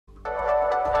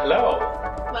Hello.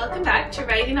 Welcome back to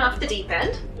Writing Off the Deep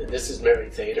End. This is Mary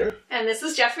Thaler. And this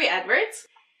is Geoffrey Edwards.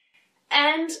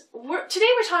 And today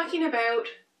we're talking about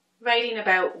writing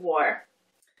about war.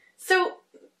 So,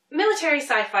 military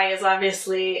sci-fi is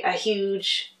obviously a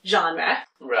huge genre.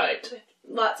 Right. With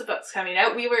lots of books coming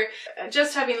out. We were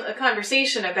just having a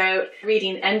conversation about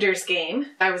reading Ender's Game.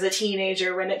 I was a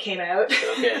teenager when it came out.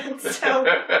 Okay. So,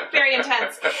 very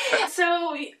intense.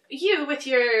 So, you, with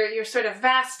your sort of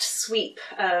vast sweep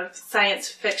of science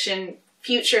fiction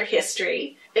future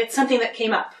history, it's something that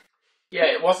came up. Yeah,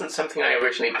 it wasn't something I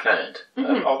originally planned,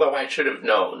 although I should have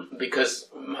known, because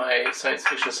my science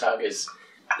fiction saga is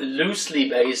loosely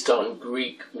based on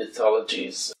Greek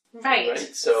mythologies. Right.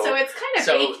 So it's kind of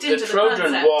baked into the Trojan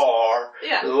concept. War,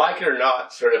 Yeah. like it or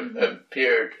not, sort of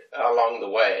appeared along the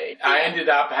way. I ended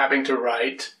up having to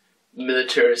write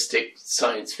militaristic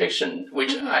science fiction,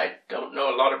 which I don't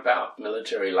know a lot about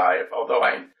military life, although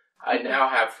I now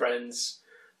have friends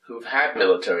who've had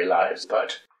military lives,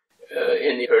 but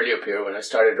in the earlier period when I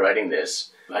started writing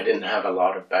this, I didn't have a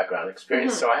lot of background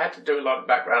experience, so I had to do a lot of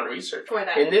background research. For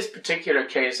that. In this particular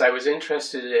case, I was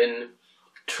interested in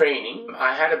training.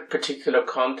 I had a particular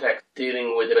context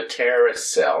dealing with a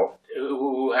terrorist cell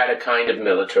who had a kind of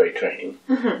military training.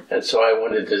 And so I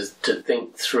wanted to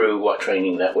think through what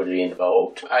training that would be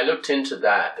involved. I looked into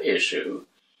that issue.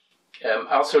 I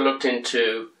also looked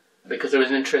into, because I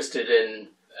was interested in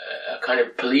a kind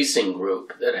of policing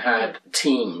group that had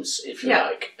teams, if you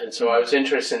like. And so I was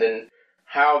interested in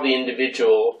how the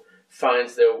individual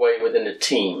finds their way within a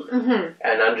team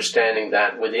and understanding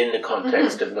that within the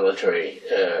context of military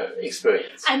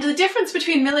experience. And the difference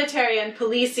between military and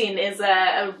policing is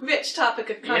a rich topic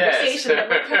of conversation that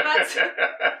we perhaps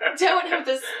don't have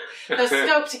the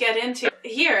scope to get into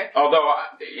here. Although,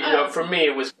 for me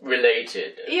it was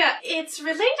related. Yeah, it's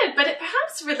related, but it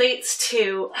perhaps relates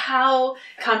to how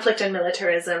conflict and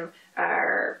militarism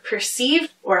are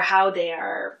perceived or how they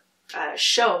are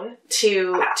shown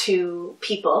to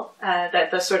people, that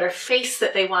the sort of face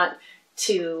that they want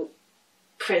to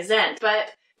present.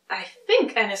 But I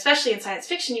think, and especially in science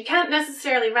fiction, you can't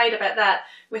necessarily write about that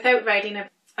without writing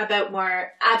about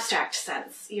more abstract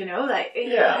sense, like,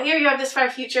 here you have this far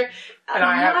future,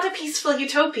 not a peaceful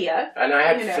utopia. And I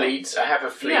had fleets, I have a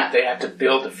fleet, they had to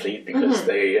build a fleet because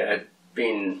they had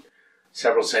been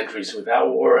several centuries without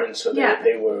war, and so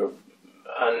they were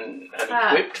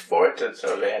unequipped for it, and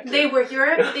so they had to... They were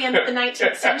Europe at the end of the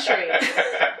 19th century.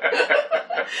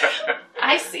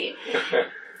 I see.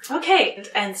 Okay,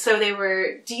 and so they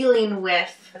were dealing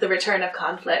with the return of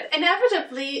conflict.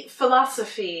 Inevitably,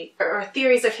 philosophy or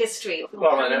theories of history.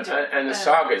 Well, and the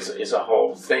saga is a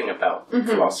whole thing about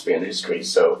philosophy and history.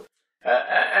 So,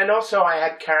 and also I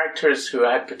had characters who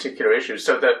had particular issues.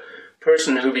 So the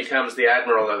person who becomes the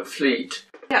admiral of the fleet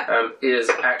is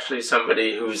actually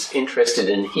somebody who's interested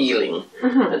in healing.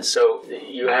 And so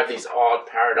you have these odd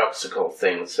paradoxical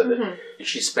things, so that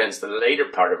she spends the later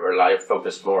part of her life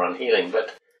focused more on healing.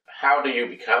 But how do you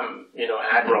become,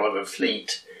 admiral of a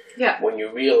fleet when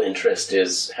your real interest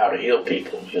is how to heal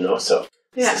people, So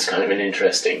this is kind of an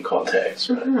interesting context,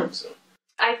 right? So.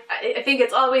 I think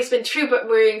it's always been true, but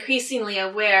we're increasingly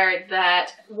aware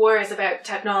that war is about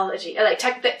technology. That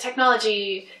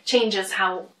technology changes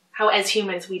how as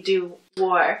humans we do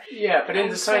war. Yeah, but in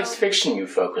the science fiction you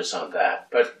focus on that.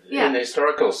 But in the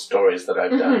historical stories that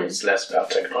I've done, it's less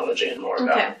about technology and more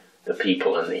about the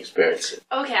people and the experiences.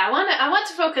 Okay, I want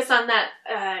to focus on that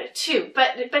too.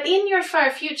 But in your far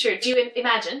future, do you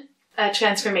imagine a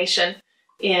transformation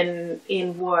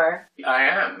in war? I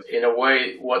am. In a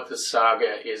way, what the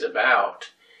saga is about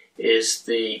is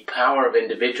the power of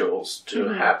individuals to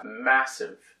have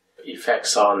massive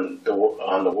effects on the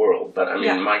world, but I mean,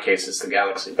 in my case, it's the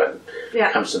galaxy, but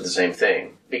it comes to the same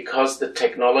thing. Because the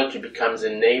technology becomes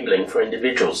enabling for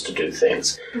individuals to do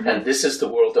things, and this is the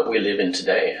world that we live in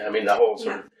today. I mean, the whole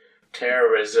sort of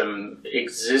terrorism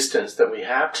existence that we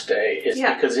have today is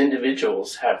because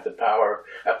individuals have the power.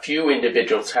 A few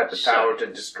individuals had the power to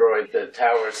destroy the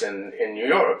towers in New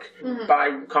York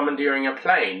by commandeering a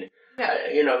plane.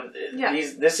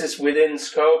 This is within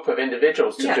scope of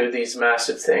individuals to do these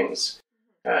massive things,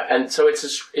 and so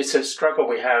it's a struggle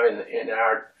we have in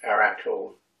our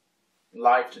actual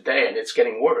life today, and it's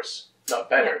getting worse, not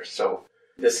better. So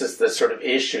this is the sort of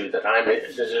issue that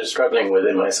I'm struggling with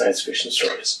in my science fiction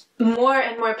stories. More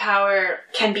and more power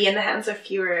can be in the hands of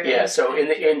fewer. Yeah. So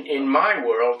in my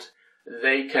world,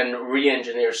 they can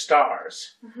re-engineer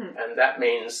stars, and that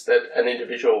means that an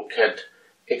individual could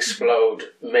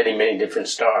explode many, many different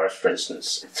stars, for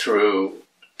instance, through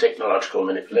technological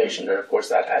manipulation. And of course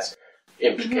that has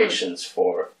implications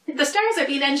for... The stars are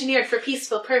being engineered for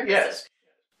peaceful purposes. Yes.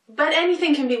 But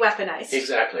anything can be weaponized.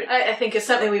 Exactly. I think is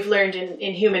something we've learned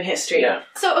in human history. Yeah.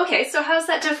 So how's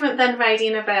that different than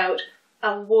writing about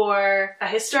a war, a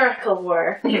historical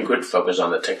war? You could focus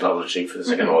on the technology for the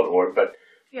Second World War, but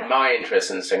my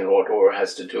interest in the Second World War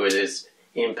has to do with its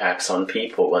impacts on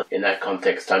people. And in that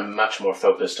context, I'm much more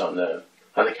focused on the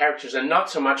characters, and not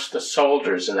so much the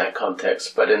soldiers in that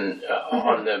context, but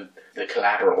on the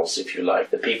collaterals, if you like,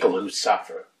 the people who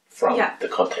suffer from the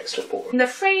context of war. The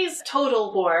phrase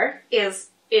total war is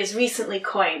recently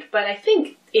coined, but I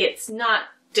think it's not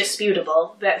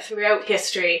disputable that throughout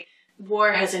history,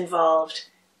 war has involved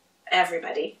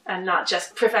everybody and not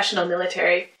just professional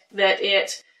military, that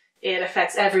it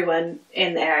affects everyone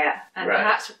in the area. And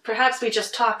perhaps we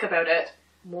just talk about it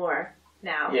more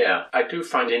now. Yeah, I do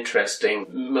find interesting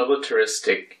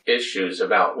militaristic issues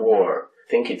about war.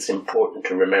 I think it's important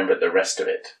to remember the rest of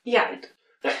it. Yeah. Right?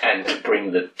 And to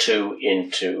bring the two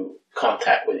into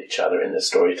contact with each other in the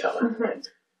storytelling. Right?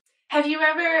 Have you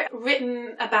ever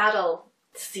written a battle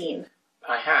scene?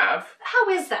 I have. How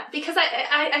is that? Because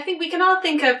I think we can all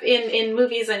think of in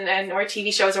movies and or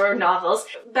TV shows or novels,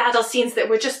 battle scenes that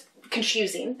were just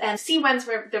confusing, and see ones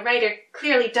where the writer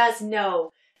clearly does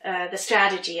know the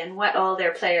strategy and what all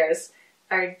their players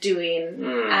are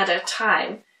doing at a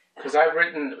time. Because I've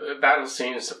written battle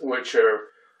scenes which are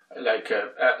like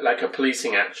a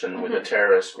policing action with a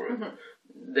terrorist group.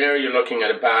 There you're looking at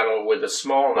a battle with a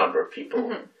small number of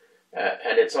people,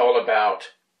 and it's all about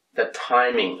the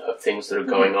timing of things that are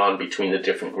going on between the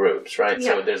different groups, right?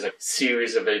 Yeah. So there's a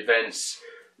series of events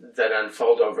that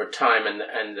unfold over time,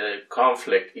 and the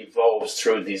conflict evolves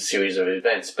through these series of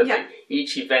events, but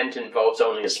each event involves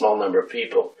only a small number of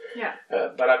people. Yeah.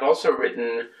 But I've also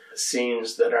written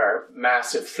scenes that are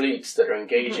massive fleets that are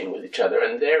engaging with each other,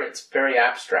 and there it's very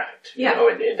abstract. You know,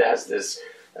 it has this,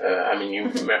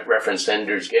 you referenced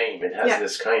Ender's Game. It has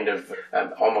this kind of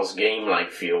almost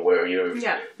game-like feel where you're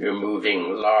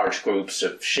moving large groups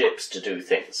of ships to do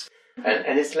things.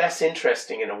 And it's less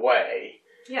interesting in a way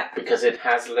because it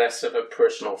has less of a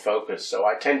personal focus. So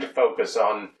I tend to focus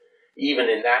on, even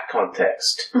in that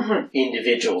context,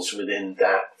 individuals within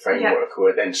that framework who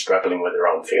are then struggling with their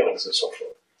own feelings and so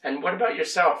forth. And what about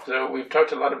yourself? So we've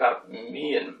talked a lot about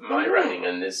me and my writing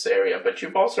in this area, but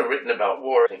you've also written about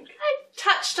war, I think. I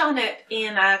touched on it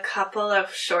in a couple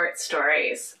of short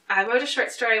stories. I wrote a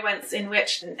short story once in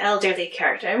which an elderly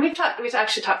character, and we've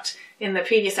actually talked in the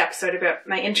previous episode about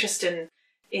my interest in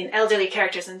elderly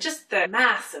characters and just the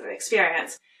mass of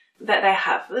experience that I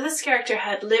have. This character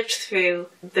had lived through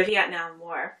the Vietnam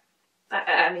War.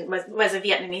 Was a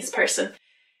Vietnamese person.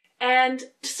 And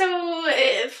so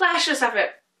flashes of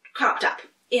it cropped up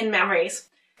in memories.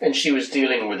 And she was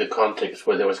dealing with a context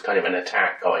where there was kind of an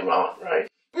attack going on, right?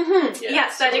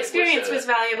 Yes, so that experience was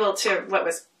valuable to what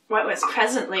was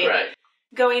presently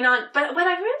going on. But what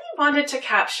I really wanted to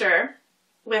capture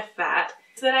with that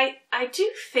is that I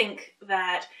do think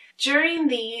that during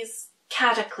these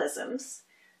cataclysms,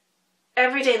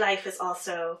 everyday life is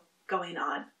also going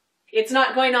on. It's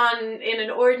not going on in an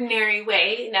ordinary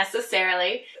way,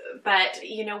 necessarily, but,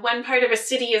 one part of a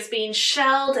city is being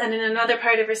shelled, and in another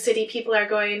part of a city, people are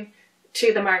going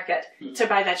to the market to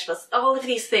buy vegetables. All of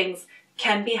these things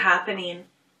can be happening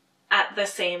at the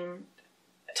same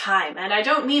time. And I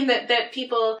don't mean that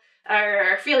people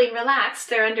are feeling relaxed.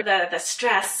 They're under the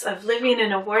stress of living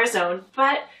in a war zone,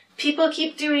 but people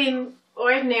keep doing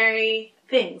ordinary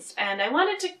things. And I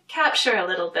wanted to capture a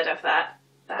little bit of that.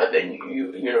 But then,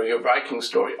 your Viking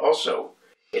story also,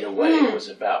 in a way, was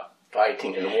about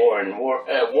fighting in war and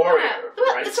warrior. Well,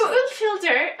 right? so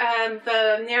Ulfhildr,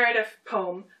 the narrative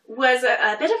poem, was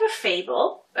a bit of a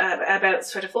fable about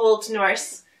sort of Old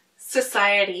Norse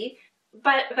society,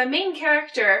 but the main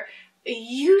character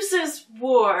uses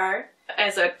war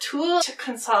as a tool to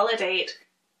consolidate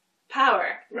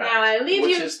power. Right. Now I leave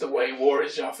Which is the way war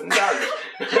is often done.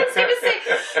 I was going to say,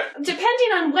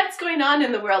 depending on what's going on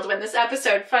in the world when this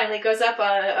episode finally goes up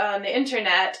on the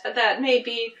internet, that may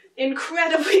be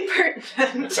incredibly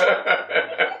pertinent.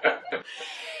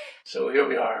 So here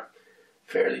we are,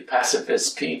 fairly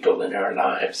pacifist people in our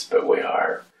lives, but we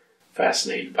are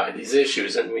fascinated by these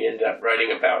issues and we end up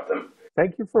writing about them.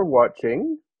 Thank you for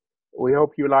watching. We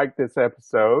hope you liked this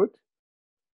episode.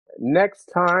 Next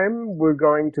time, we're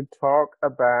going to talk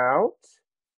about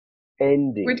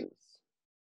endings.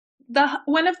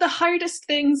 One of the hardest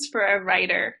things for a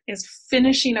writer is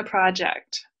finishing a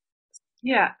project.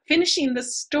 Yeah, finishing the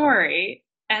story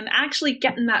and actually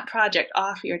getting that project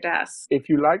off your desk. If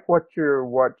you like what you're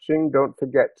watching, don't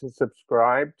forget to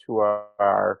subscribe to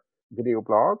our video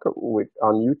blog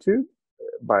on YouTube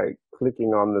by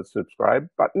clicking on the subscribe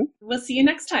button. We'll see you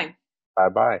next time.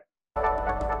 Bye-bye.